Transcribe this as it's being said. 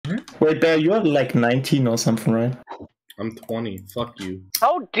Wait, Bear, you're like 19 or something, right? I'm 20. Fuck you.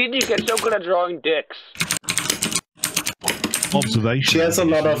 How did you get so good at drawing dicks? Observation. She has a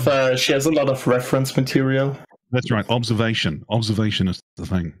lot of reference material. That's right. Observation. Observation is the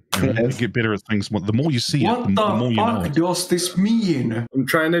thing. You Yes. get better at things. The more you see it, the more you know it. Does this mean? I'm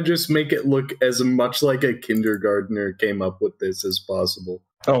trying to just make it look as much like a kindergartner came up with this as possible.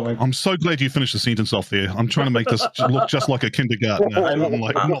 Oh my! I'm so glad you finished the sentence off there. I'm trying to make this look just like a kindergartner. I'm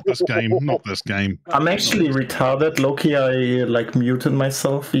like, not this game, not this game. I'm actually retarded. Loki, I like muted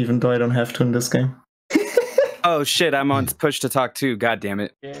myself, even though I don't have to in this game. Oh shit! I'm on push to talk too. God damn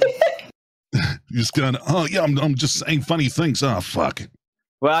it! You're just going, oh yeah, I'm just saying funny things. Oh fuck.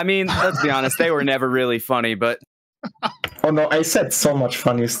 Well, I mean, let's be honest. They were never really funny, but Oh no, I said so much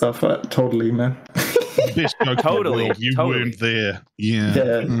funny stuff. Totally, man. Best joke Totally, in the world. You totally. weren't there.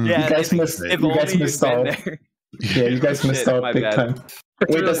 Yeah. You guys missed. if You only guys you'd missed been out. there. Yeah, you guys missed out my big bad. time.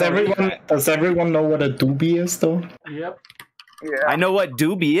 Wait, does everyone know what a doobie is though? Yep. Yeah. I know what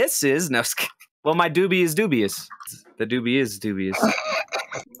dubious is. No, well, my doobie is dubious. The doobie is dubious,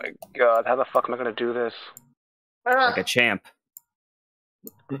 Oh my god, how the fuck am I gonna do this? like a champ.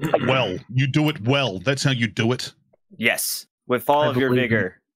 Well, you do it well. That's how you do it. Yes, with all of your believe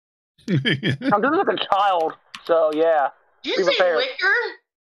vigor. I'm doing it like a child, so yeah. Did Be you say prepared. liquor?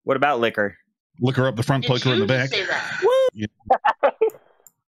 What about liquor? Look her up the front, Did poke her in you the back. just say that? Yeah.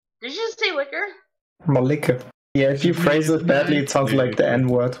 Did you just say liquor? Malika. Yeah, if you phrase it badly, it sounds like the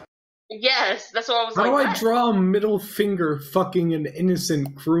N-word. Yes, that's what I was How do like. I what? draw a middle finger fucking an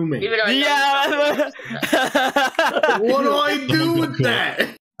innocent crewmate? Even though I know Yeah. What do I do with that?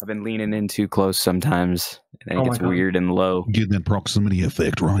 I've been leaning in too close sometimes, and Oh it my gets God. weird and low. Get that proximity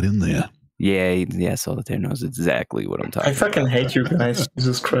effect right in there. Yeah, Solitaire knows exactly what I'm I talking fucking hate you guys.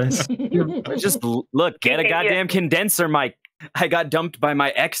 Jesus Christ. about. Just look, get a goddamn condenser mic. I got dumped by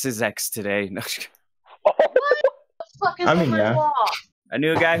my ex's ex today. No, What the fuck is I mean, over yeah. law? I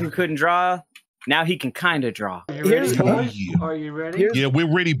knew a guy who couldn't draw. Now he can kind of draw. Are you ready, Oh, boys? yeah. Are you ready? Yeah,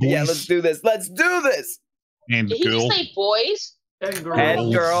 we're ready, boys. Yeah, let's do this. Let's do this. And Did he girls. just say boys? And girls.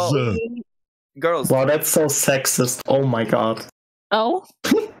 And girl, Uh, girls. Wow, that's so sexist. Oh my god. Oh,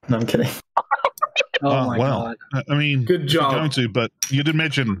 No, I'm kidding. Oh my well, god. I mean, Good you're job. going to, but you'd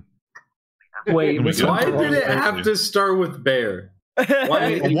imagine. Wait, Here we go. Why did it have to start with bear?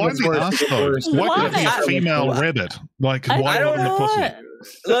 Why the us though? Why could it be a Why? female rabbit? Like, I why don't not in the know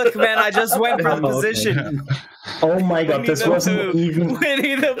pussy? Look, man, I just went for the Oh, okay. position. Oh my god, Winnie this the wasn't Pooh. even...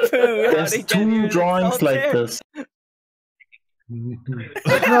 Winnie the Pooh. How'd There's he get two you drawings like Solitaire? this.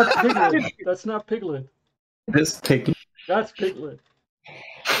 That's not Piglet. That's not Piglet. This pig. That's Piglet.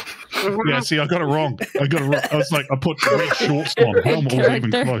 Yeah, see, I got it wrong. I was like, I put red shorts on. How was even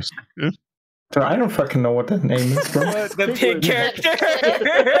Character. close? Yeah. Bro, I don't fucking know what that name is, bro. The pig character.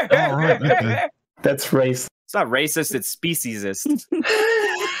 All right, okay. That's race. It's not racist, it's speciesist.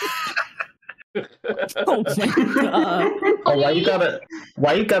 oh my god. Oh,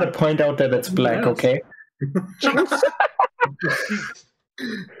 why you gotta point out that it's black, Yes. okay?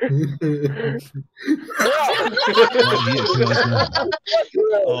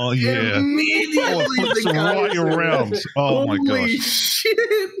 Oh yeah. Immediately Oh, it flips the guy right said, around. Oh my Holy gosh. shit!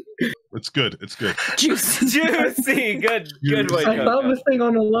 It's good. It's good. Juicy. Juicy. Good way, I thought Coco. the thing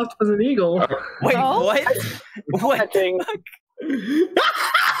on the left was an eagle. Wait, Oh. what? What? Thing.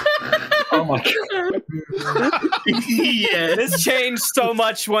 Oh my god. Yes. This changed so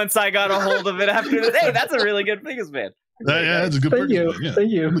much once I got a hold of it after this. Hey, that's a really good fingers, man. Yeah, it's a good Thank picture. you. Yeah.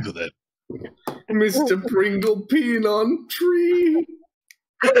 Thank you. Look at that. Mr. Pringle peeing on tree.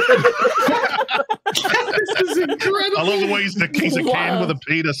 This is incredible. I love the way he's a can Wow. with a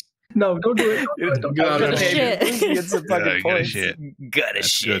penis. No, don't do it. Don't do it. Got Good it. shit. Get some Yeah, fucking you got points. shit. Got a That's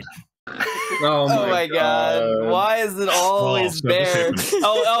shit. good. Oh my god. Why is it always so this bear? happened.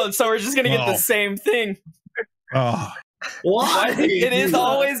 Oh, so we're just gonna get Oh. the same thing. Oh, Why? It is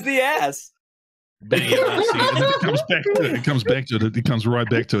always the ass. bang it. I see. And then it comes back to it. It comes back to it. It comes right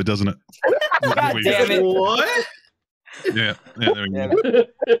back to it, doesn't it? There God we go. damn it. What? Yeah, there we Damn go.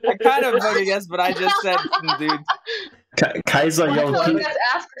 it. I kind of fucking guessed, but I just said, dude. Kaiser,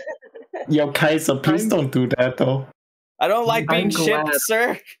 yo, Kaiser, please don't do that though. I don't like being I'm shipped, glad.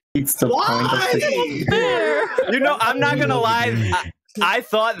 sir. It's the point of the Bear. You know, I'm not gonna lie. I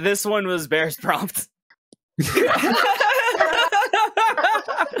thought this one was Bear's prompt.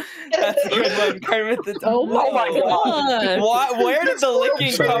 That's a good one, Kermit the Oh my god. Why, where did the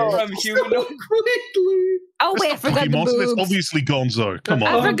licking come from, humanoid? Quickly. Oh wait, I forgot the Monster, that's boobs. obviously Gonzo. Come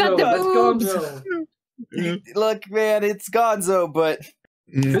I on. forgot the That's boobs. Gonzo. Look, man, it's Gonzo, but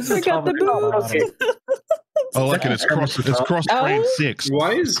Mm. This is Forgot the complicated. boobs. I like it. It's cross train 6.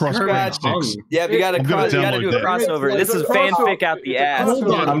 Why is Cross Kermit train hung? 6. Yeah, you gotta I'm gonna do a download that. crossover. This is fanfic out the ass. Hold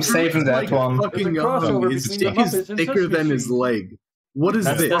on, I'm saving that like one. Fucking It's a crossover hung. His between dick the is Muppets and thicker Sesame than his Street. leg. What is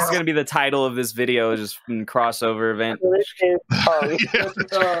This this? is gonna be the title of this video, just crossover event. It's like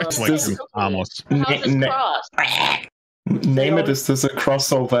harmless. How's this cross? Name it. Is this a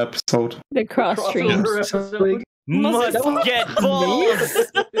crossover episode? The cross streams. Must get balls.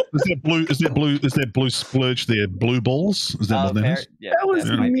 Is that blue splurge there? Blue balls? Is that what that is? Yeah, That was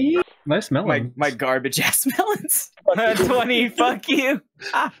me. Nice melon. my garbage ass melons. 20. Fuck you.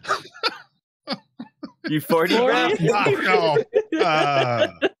 Ah. You 40, bro? Fuck off.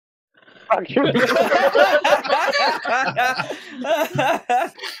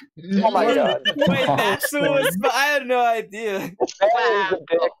 Oh my god. Wait, that's what was. I had no idea. Wow.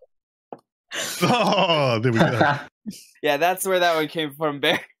 Oh, there we go. Yeah, that's where that one came from,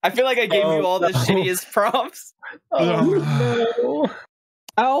 Bear. I feel like I gave you all the shittiest prompts.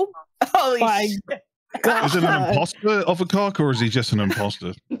 Oh, Holy my shit. God. Is it an imposter of a cock, or is he just an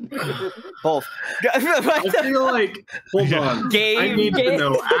imposter? Both. I feel like. Hold on. Gabe. I need to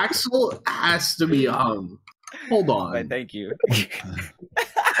know. Axel has to be hung. Hold on. Wait, thank you.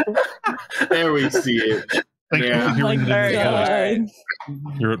 There we see it. Thank you for Yeah. hearing it in his God. voice.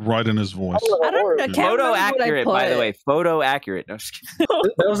 Hear it right in his voice. I can't Photo remember what I accurate, by the put. way. Photo accurate. No, just kidding.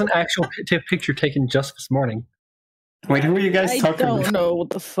 That was an actual picture taken just this morning. Wait, who are you guys I talking don't about? know what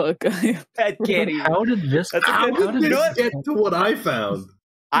the fuck I am. I can't even. How did this? That's a How good- did you know this what? get to what I found?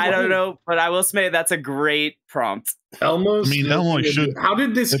 I don't know, but I will say that's a great prompt. Elmo. I mean, Elmo should. How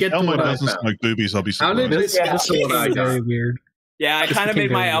did this If get to Elmo what I doesn't found? smoke boobies, I'll be How did surprised. this get This to is what I very got? weird. Yeah, I Just kind of became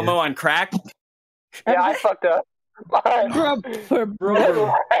made my very Elmo on crack. Yeah, I fucked up.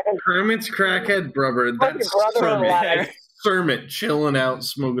 Brother. Kermit's crackhead brother. That's Fucking brother Kermit. alive. Kermit chilling out,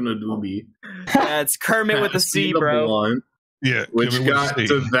 smoking a doobie. Yeah, it's Kermit with a C, The bro. blunt, Yeah, which give it got with a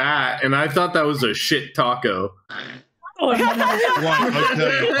to C. that, and I thought that was a shit taco. Right,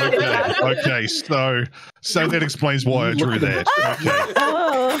 okay. So that explains why I drew that. Okay.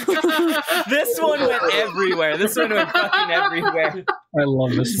 Oh. This one went everywhere. This one went fucking everywhere. I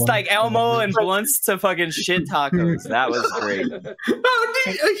love this It's one. like Elmo and blunts to fucking shit tacos. That was great. How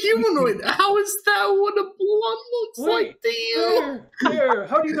did a humanoid? How is that what a blunt looks like to you? There.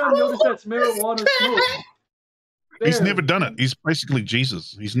 How do you not notice that's marijuana smoke? He's There. never done it. He's basically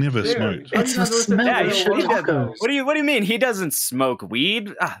Jesus. He's never There. smoked. How do It's you not the notice smell that's of marijuana shit smoke? What do you mean? He doesn't smoke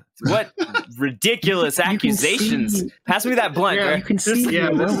weed? Ah, what ridiculous You can accusations! see- Pass me that blunt, Yeah, bro. You can see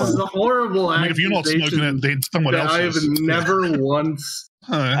Yeah, the this is aroma. a horrible I mean, if you're not smoking accusation it, then someone that else I have is. never once.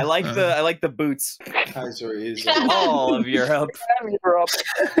 I like the boots. Kaiser is. All of Europe. Europe.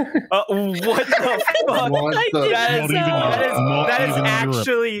 What the fuck? What the- That is, Not even- not that is even in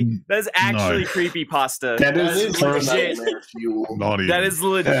actually No. creepy pasta. That is legit. nightmare fuel. Not even. That is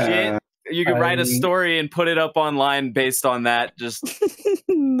legit. You could write a story and put it up online based on that. Just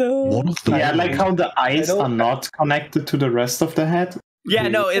No. What if the Yeah, I like how the eyes are not connected to the rest of the head. yeah,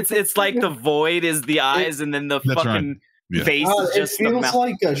 no, it's like the void is the eyes, and then the That's right. fucking Yeah. face is It just the feels mouth.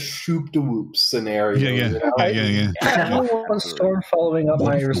 like a shoop de whoop scenario. Yeah. you know? I don't want Storm following up What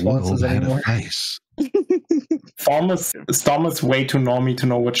my if the responses world had a anymore. face? Storm is way too normie to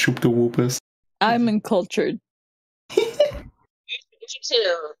know what shoop the whoop is. I'm uncultured.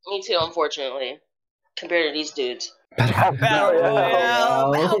 Me too, unfortunately. Compared to these dudes. Battle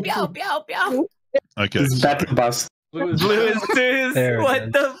Royale. Okay. It's battle bus. Blue is Zeus. There it What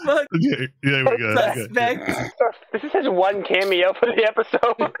is. the fuck? Yeah, there we go. Okay. Suspect. This is his one cameo for the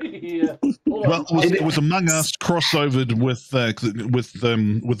episode. Yeah. Hold Well, on. it was Among Us crossovered with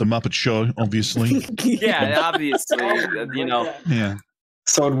the Muppet Show, obviously. Yeah, obviously, you know. Yeah.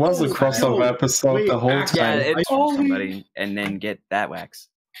 So it was a crossover episode the whole Yeah, time. it's from somebody, and then get that wax.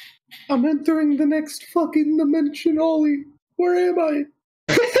 I'm entering the next fucking dimension, Ollie. Where am I?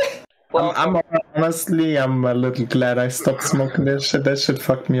 I'm honestly, I'm a little glad I stopped smoking that shit. That shit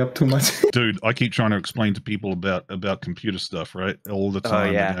fucked me up too much. Dude, I keep trying to explain to people about computer stuff, right? All the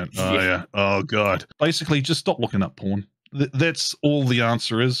time. yeah. Yeah. Oh, God. Basically, just stop looking up porn. That's all the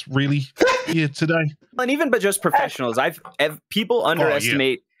answer is, really. Yeah, today. And even but just professionals, people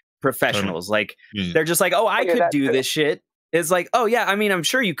underestimate professionals. Like Yeah. they're just like, oh, I Yeah, could that's do true. this shit. It's like, oh yeah, I mean, I'm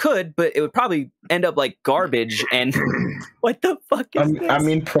sure you could, but it would probably end up like garbage. And what the fuck is this? I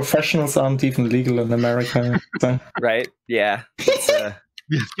mean, professionals aren't even legal in America. So. Right? Yeah. It's, Yeah,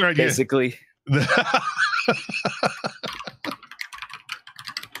 right, yeah. basically.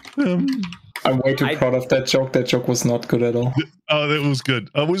 I'm way too I- proud of that joke. That joke was not good at all. Oh, that was good.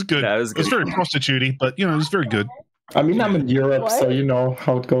 It was good. That was It was good. very prostitutey, but, it was very good. I mean, I'm in Europe, so you know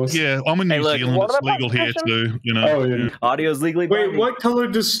how it goes. Yeah, I'm in New Zealand. what It's about legal here fashion? too. You know. Oh, yeah. Audio's legally Wait, binding. what color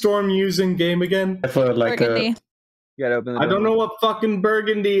does Storm use in game again? For like Burgundy. You gotta open the I door. don't know what fucking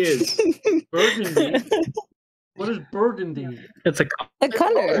burgundy is. Burgundy. What is burgundy? It's a It's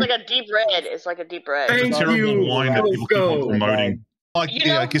color. like a deep red. It's like a deep red. Thank It's a terrible you. wine that people keep on promoting. Like, You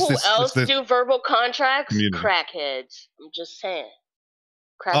know yeah, I guess who this, else this, do verbal contracts? Community. Crackheads. I'm just saying.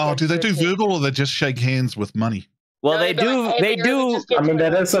 Oh, do they do Crackheads verbal or they just shake hands with money? Well, No, they they'd be do. like, hey, They man, do. just get I mean, to it.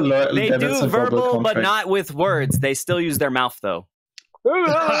 that is a lot. They that is do a verbal verbal, but contract. not with words. They still use their mouth, though.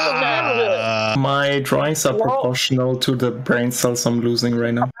 My drawings are proportional to the brain cells I'm losing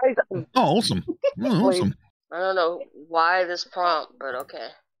right now. Oh, awesome. Oh, awesome. I don't know why this prompt, but okay.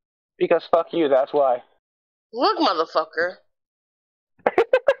 Because fuck you, that's why. Look, motherfucker.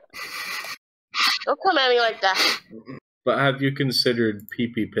 Don't come at me like that. But have you considered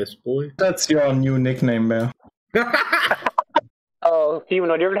Pee-Pee Piss Boy? That's your new nickname, Bear. Oh,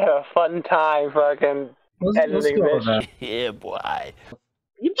 Humanoid, you're gonna have a fun time fucking editing this. Yeah, boy.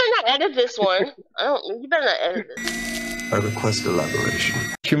 You better not edit this one. You better not edit this. I request elaboration.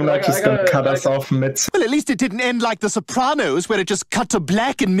 Humanoid just gonna cut us off mid Well, at least it didn't end like The Sopranos, where it just cut to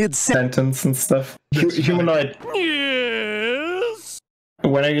black in mid-sentence. sentence and stuff. Humanoid, Yes.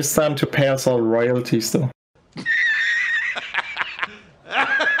 when are you starting to pay us all royalties, though?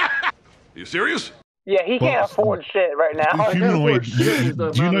 You serious? Yeah, he can't afford shit right now. Humanoid, shit is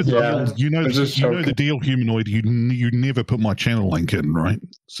the you know amount the of Yeah. deal. You know, I'm just you know the joking. deal. Humanoid, you never put my channel link in, right?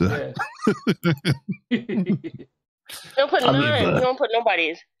 So Yeah. Don't put I mean, none. You don't put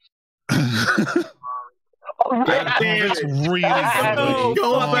nobody's. Oh, yeah. that's really No,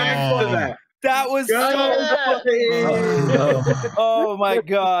 Go fuck. back to that. That was so. Oh my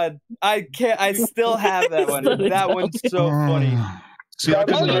god! I can't. I still have that one. That one's so funny. See, I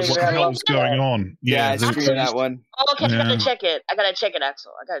didn't know Oh, what the yeah. hell was going on. Yeah, I the- streamed that one. Oh, okay, I Yeah. gotta check it. I gotta check it,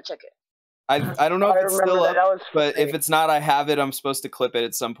 Axel. I gotta check it. I don't know I if it's remember still that. up, That was but funny. if it's not, I have it. I'm supposed to clip it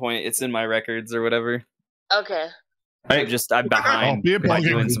at some point. It's in my records or whatever. Okay. I'm behind. beer by bugging.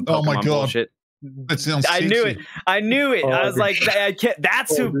 doing some Oh my Pokemon God. bullshit. That sounds I knew it. sexy. I knew it. I was like, Oh, I can't,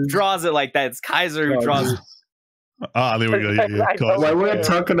 that's who draws it like that. It's Kaiser who draws. Ah, there we go. Yeah, yeah. Cool. While we're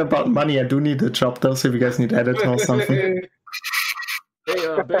talking about money, I do need a job, though, so if you guys need editing or something. Hey,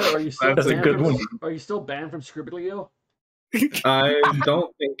 Bear, are you still That's a banned good from, one. Are you still banned from Scribblio? I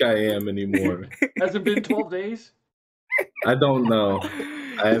don't think I am anymore. Has it been 12 days? I don't know.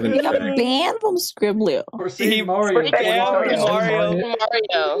 I haven't You got checked. banned from Scribblio. Or He saying Mario? banned Mario.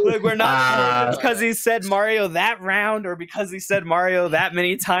 Mario. Look, we're not Ah. sure if it's because he said Mario that round or because he said Mario that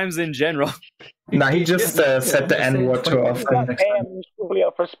many times in general. Nah, he just said the N word too Got often. banned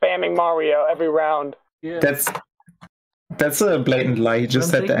Julio for spamming Mario every round. Yeah. That's a blatant lie. He just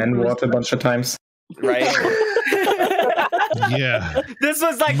said the N word a bunch of times. Right? Yeah, This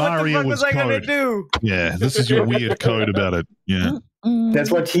was like, Mario what the fuck was was I gonna code. do? yeah. This is your weird code about it. Yeah. That's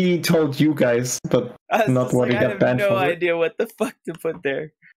what he told you guys, but I was not just what like, he I got have banned no for. idea what the fuck to put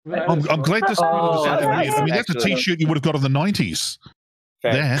there. I'm glad this. Oh, I that's mean, that's a actually- T-shirt you would have got in the '90s.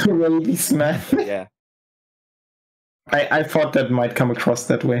 Fair. That. Rabies, man. Yeah. I thought that might come across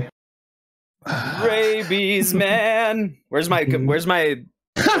that way. Rabies, man. Where's my? I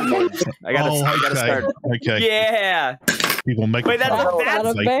gotta, I gotta start. Okay. Yeah. People make. Wait, that's Not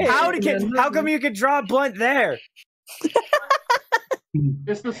a bear. how come you could draw a blunt there?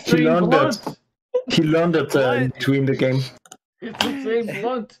 It's the He same learned blunt. it. He learned it between the game. It's the same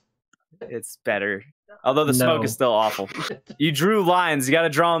blunt. It's better. Although the No. smoke is still awful. You drew lines. You got to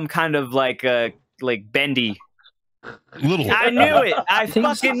draw them kind of like bendy. Little. I knew it. I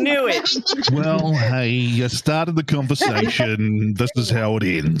fucking knew it. Well, hey, you started the conversation. This is how it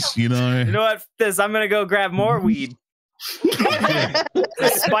ends. You know. You know what? This. I'm gonna go grab more weed. Yeah.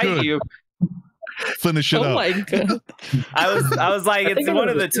 Despite Good. you. Finish it Oh up. my god. I was like, it's one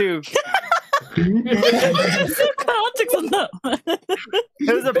of the two. There's no context on that one.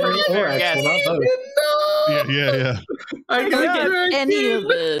 It was a pretty fair guess. Yeah. I Look got at any of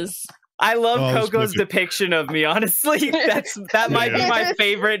this. I love Oh, it's Coco's wicked. depiction of me. Honestly, that might be Yeah. my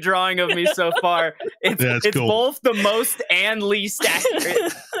favorite drawing of me so far. It's cool. both the most and least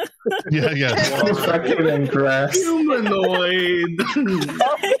accurate. Yeah. Fucking in grass. humanoid.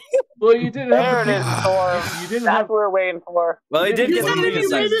 Well, you didn't There have it is, Storm. You didn't That's have. what we're waiting for. Well, it did get Well, me you to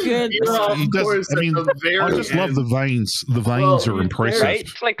say. Good. Yeah, He of does- course, I mean, at the very I just love end. the veins. The veins Well, are impressive. right?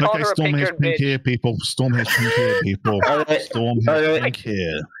 It's like calling Okay, her a Storm has pink pink bitch. hair, people. Storm has pink hair, people. Alright. Storm has Alright. pink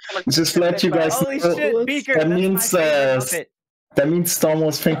hair. Just let you guys Holy know. shit, Beaker! That That's means, my favorite outfit. That means Storm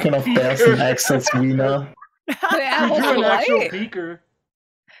was thinking of Bears and Axel's wiener. You drew an actual beaker.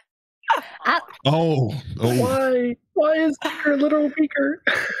 Oh. Why? Why is Beaker a literal Beaker?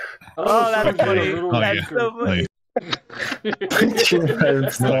 Oh, that's Okay. funny. Oh, That's yeah. so funny.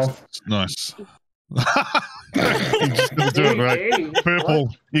 Nice. You're just gonna do it, right? Hey, Purple.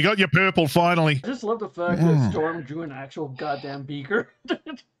 what? You got your purple finally. I just love the fact that Storm drew an actual goddamn beaker.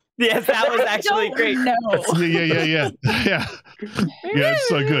 Yes, that was actually great. No. Yeah. Yeah, it's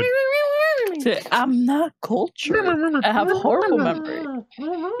so good. I'm not cultured. I have horrible memory.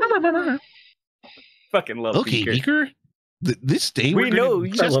 Fucking love Okay, Beaker. Beaker. This day We we're know gonna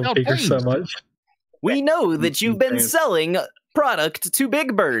you test love out Beaker so things. much. We know that you've been Thanks. selling product to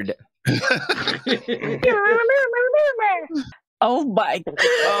Big Bird. Oh my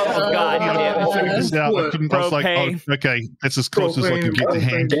Oh God! Yeah, damn I it. figured this out. I was like, oh, Propane. okay, that's as close as I could get to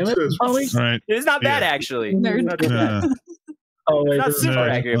hand. Damn it, Ollie. All right. It's not bad Yeah. actually. Nerd. Not too bad. Oh, wait, It's not this is super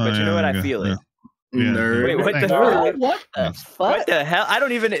funny. accurate, but you know what? I feel it. Yeah. Nerd. Wait, what the Thanks. hell? What the fuck? What the hell? I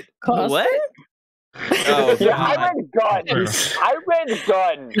don't even. Cost What? Oh Yeah, I God! read guns. I read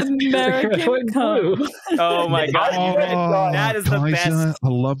guns. American cum. Oh my God! Oh, That is the Kaiser, best. I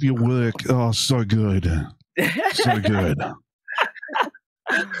love your work. Oh, so good. So good.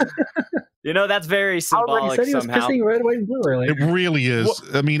 You know that's very Already symbolic said he was somehow. pissing red, white, and blue earlier. It really is.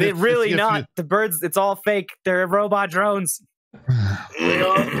 Well, I mean, They if really you- not. The birds. It's all fake. They're robot drones.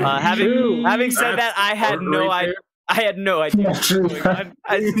 True. Having said that, I had no idea. I had no idea. What was going on.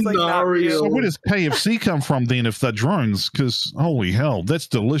 I was just like, not Mario. real. So where does KFC come from then if they're drones? Because holy hell, that's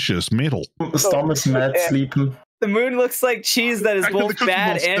delicious metal. Storm is mad sleeping. The moon looks like cheese that is Back to the both Cookie bad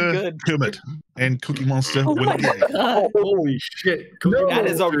Monster, and good. Kermit and Cookie Monster. Oh with my a- god. Holy shit. That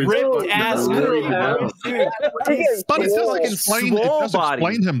is a ripped ass movie, bro. Dude, But it does fucking explain. It swole does body.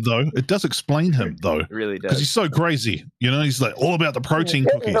 explain him though. It does explain him though. It really Because he's does. so crazy. You know, he's like all about the protein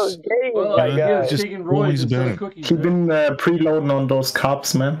cookies. Those games, Well, my Yeah, yeah, guy. just taking always roids instead about of cookies. Keep right? been preloading on those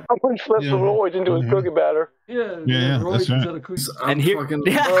carbs, man. I'm putting flips Yeah. the roids into his Mhm. cookie batter. Yeah, Yeah, roids that's right. instead of cookies. I'm And here- fucking.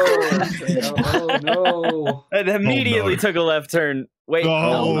 Yeah. Oh no. And immediately took a left turn. Wait. Oh,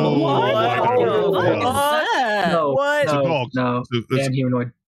 What? Oh, What is what? that? No, What? It's a no, dog. no. It's- And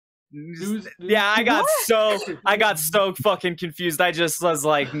humanoid. Yeah, I got so fucking confused. I just was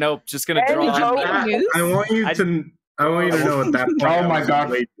like, nope, just gonna And draw. you That news? I want you to. I want you to know at that point. Oh my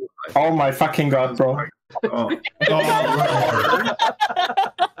God. Oh my fucking God, bro. Oh. Oh,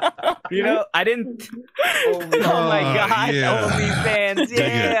 You know, I didn't. Oh my God, yeah. OnlyFans, Dig it.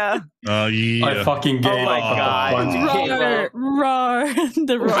 yeah. yeah. I fucking Oh gave my up. God. Roar, roar,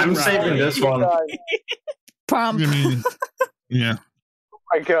 the roar. I'm saving this one. Oh Prompt. I mean, yeah.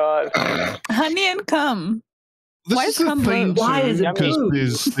 my God. Honey and cum. This Why is is the cum thing blue? Why is too, it because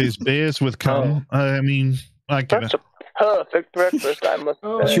blue? there's bears with cum. I mean, I get That's it. a perfect breakfast, I must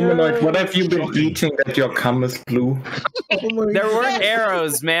Oh, say. Humanoid, what have you been eating that your cum is blue? There weren't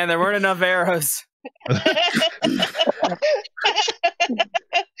arrows, man. There weren't enough arrows.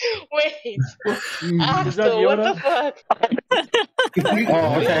 Wait. Is that What Yoda? the fuck?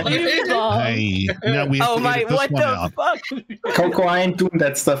 Oh, okay. Hey, now we have Oh to my, edit this what one the out. fuck? Coco, I ain't doing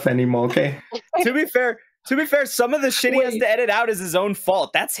that stuff anymore, okay? To be fair, some of the shit he has to edit out is his own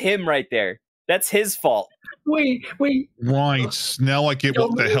fault. That's him right there. That's his fault. Wait. Right, now I get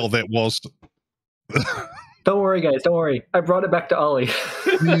what the hell that was. Don't worry, guys. Don't worry. I brought it back to Ollie.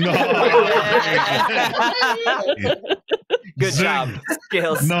 No. Good Zing. job.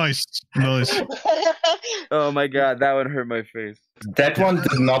 Skills. Nice. Oh my God, that one hurt my face. That one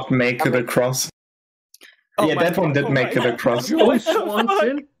did not make it across. Oh Yeah, my that one God, did make it across. Joey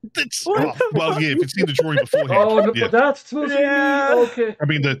Swanson? That's, well, yeah, if it's in the drawing beforehand. Oh, no, yeah. that's supposed to be me? Okay. I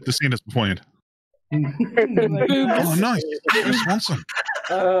mean, the scene is beforehand. Oh, nice. Joey Swanson.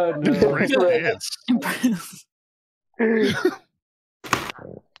 No. Great dance.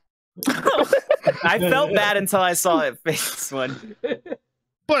 I felt bad until I saw it face one.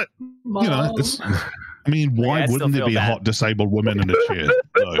 But, you know, it's, I mean, why Yeah, I still wouldn't there feel be a bad. hot disabled woman in a chair?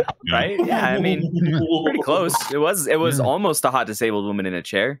 Though, you know? Right? Yeah, I mean, pretty close. It was almost a hot disabled woman in a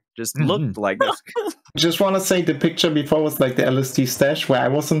chair. Just looked like this. Just want to say the picture before was like the LSD stash where I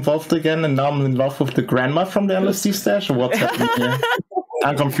was involved again, and now I'm in love with the grandma from the LSD stash, or what's happening here?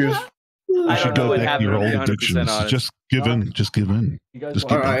 I'm confused. You I should don't know go what back to your happened, old to be 100% addictions. honest. Just give in. Just give in. You guys Just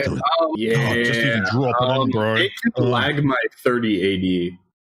want- get back Alright, to it. yeah. Oh, just even drop it on, bro. It can lag my 3080.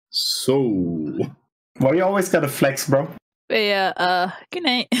 So. Well, you always gotta flex, bro. But yeah, good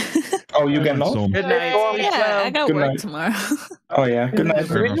night. Oh, you get off? Good night. Yeah, I got Good work night. tomorrow. Oh, yeah. Good night.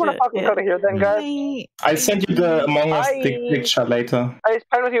 Do you want to fucking cut it here then, guys? Bye. I sent you the Among Us Bye. dick picture later. I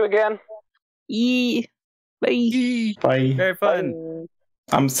spend with you again. Yee. Bye. Bye. Very fun.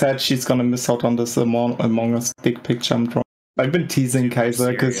 I'm sad she's gonna miss out on this Among Us dick picture I'm drawing. I've been teasing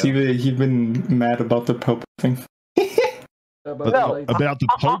Kaiser because he'd been mad about the Pope thing. No, about the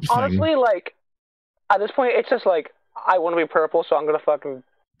Pope thing. Honestly, like at this point, it's just like I want to be purple, so I'm gonna fucking.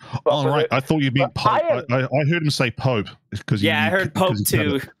 Oh right, I thought you meant Pope. I heard him say Pope because I heard Pope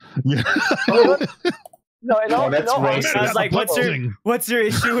too. Yeah. No, that's racist. I was like, what's your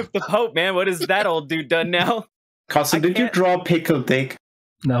issue with the Pope, man? What has that old dude done now? Casa, did you draw Pickle Dick?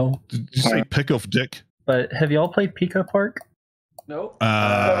 No. Did you say Pick of Dick? But have y'all played Pico Park? No.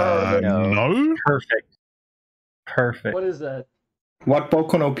 No. Perfect. What is that? What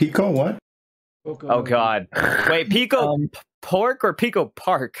Boku no Pico? What? Oh God! Wait, Pico Pork or Pico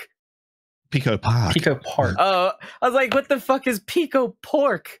Park? Pico Park. Pico Park. Oh, I was like, what the fuck is Pico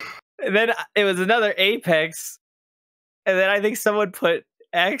Pork? And then it was another Apex, and then I think someone put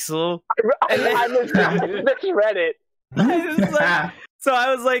Axel. I misread it. So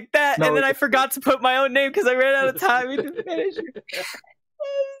I was like that, and then I forgot to put my own name because I ran out of time to finish.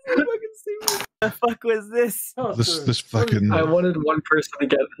 What the fuck was this? This fucking. I wanted one person to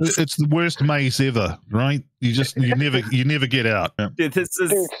get this. It's the worst maze ever, right? You never get out. Dude,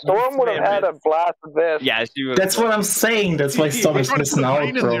 Storm would have had a blast with this. Yeah, she would. That's what I'm saying. That's why Storm is missing out,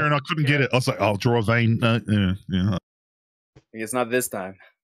 in there bro. and I couldn't get it. I was like, I'll draw a vein. Yeah. It's not this time.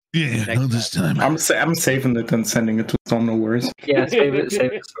 Yeah, not this time. I'm saving it and sending it to Storm. No worries. Yeah, save it.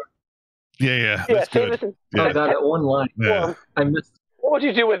 Yeah, that's good. Yeah. I got it one line. Yeah. I missed. What would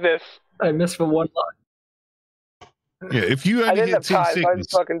you do with this? I missed for one line. Yeah, if you only get 10 seconds. I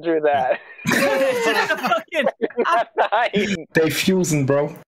just fucking drew that. They fusing,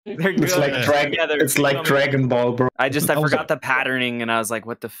 bro. It's like it's like Dragon Ball, bro. I forgot the patterning, and I was like,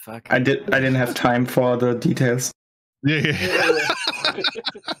 "What the fuck?" I didn't have time for the details. Yeah.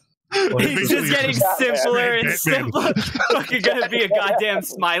 It's just getting simpler and simpler. Fucking gonna be a goddamn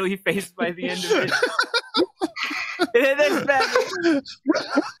smiley face by the end of it.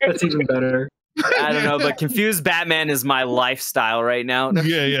 That's even better. I don't know, but confused Batman is my lifestyle right now.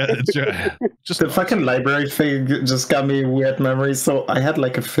 Yeah, it's just the fucking library thing just got me weird memories. So I had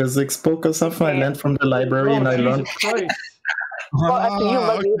like a physics book or something. I learned from the library, and I learned. Okay,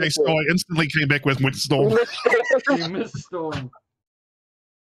 so I instantly came back with Storm. You missed Storm.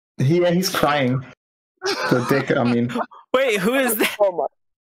 Yeah, he's crying. The dick, I mean. Wait, who is that? Oh my.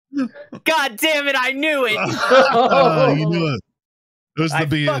 God damn it, I knew it! You knew it. It was the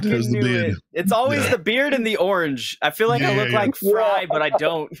beard. It was the beard. It's always the beard and the orange. I feel like I look like Fry, but I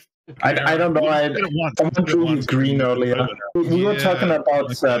don't. I don't know. I drew green earlier. We were talking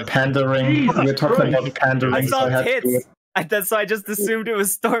about pandering. We were talking about pandering. I saw tits. So I just assumed it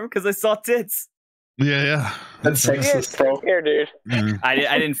was Storm because I saw tits. Yeah. That's sexist, bro. Here, dude. Yeah. I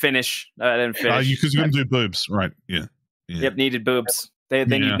didn't finish. Because you're going to do boobs, right? Yeah. Yep, needed boobs. They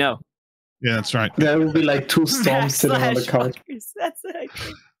need no. Yeah, that's right. There will be like two Storms sitting on the couch. That's it.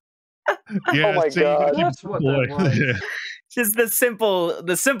 Yeah, oh my god. That's what that was. Yeah. Just the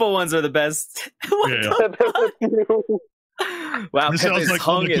simple ones are the best. Wow, Pepe's like,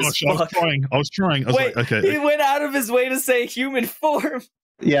 hung oh as fuck. I was trying. Wait, like, okay. He went out of his way to say human form.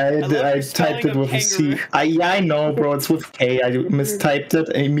 Yeah, I typed it with a C. I know, bro. It's with K. I mistyped it.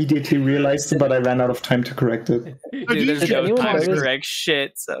 I immediately realized it, but I ran out of time to correct it. Dude, there's no time to correct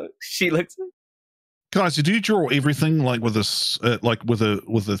shit. So she looks. Guys, did you draw everything like with a like with a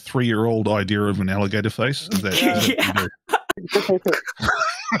 3-year-old idea of an alligator face? Is that, yeah.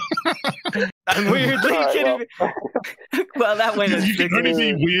 I'm weirdly kidding. Well, that went. You can only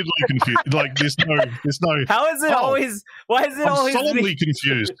be weirdly confused. Like there's no. How is it always? Why is it always? I'm solemnly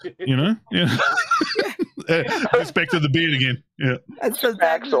confused. You know. Yeah. It's back to the beard again. Yeah. That's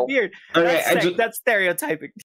back to the beard. That's stereotyping.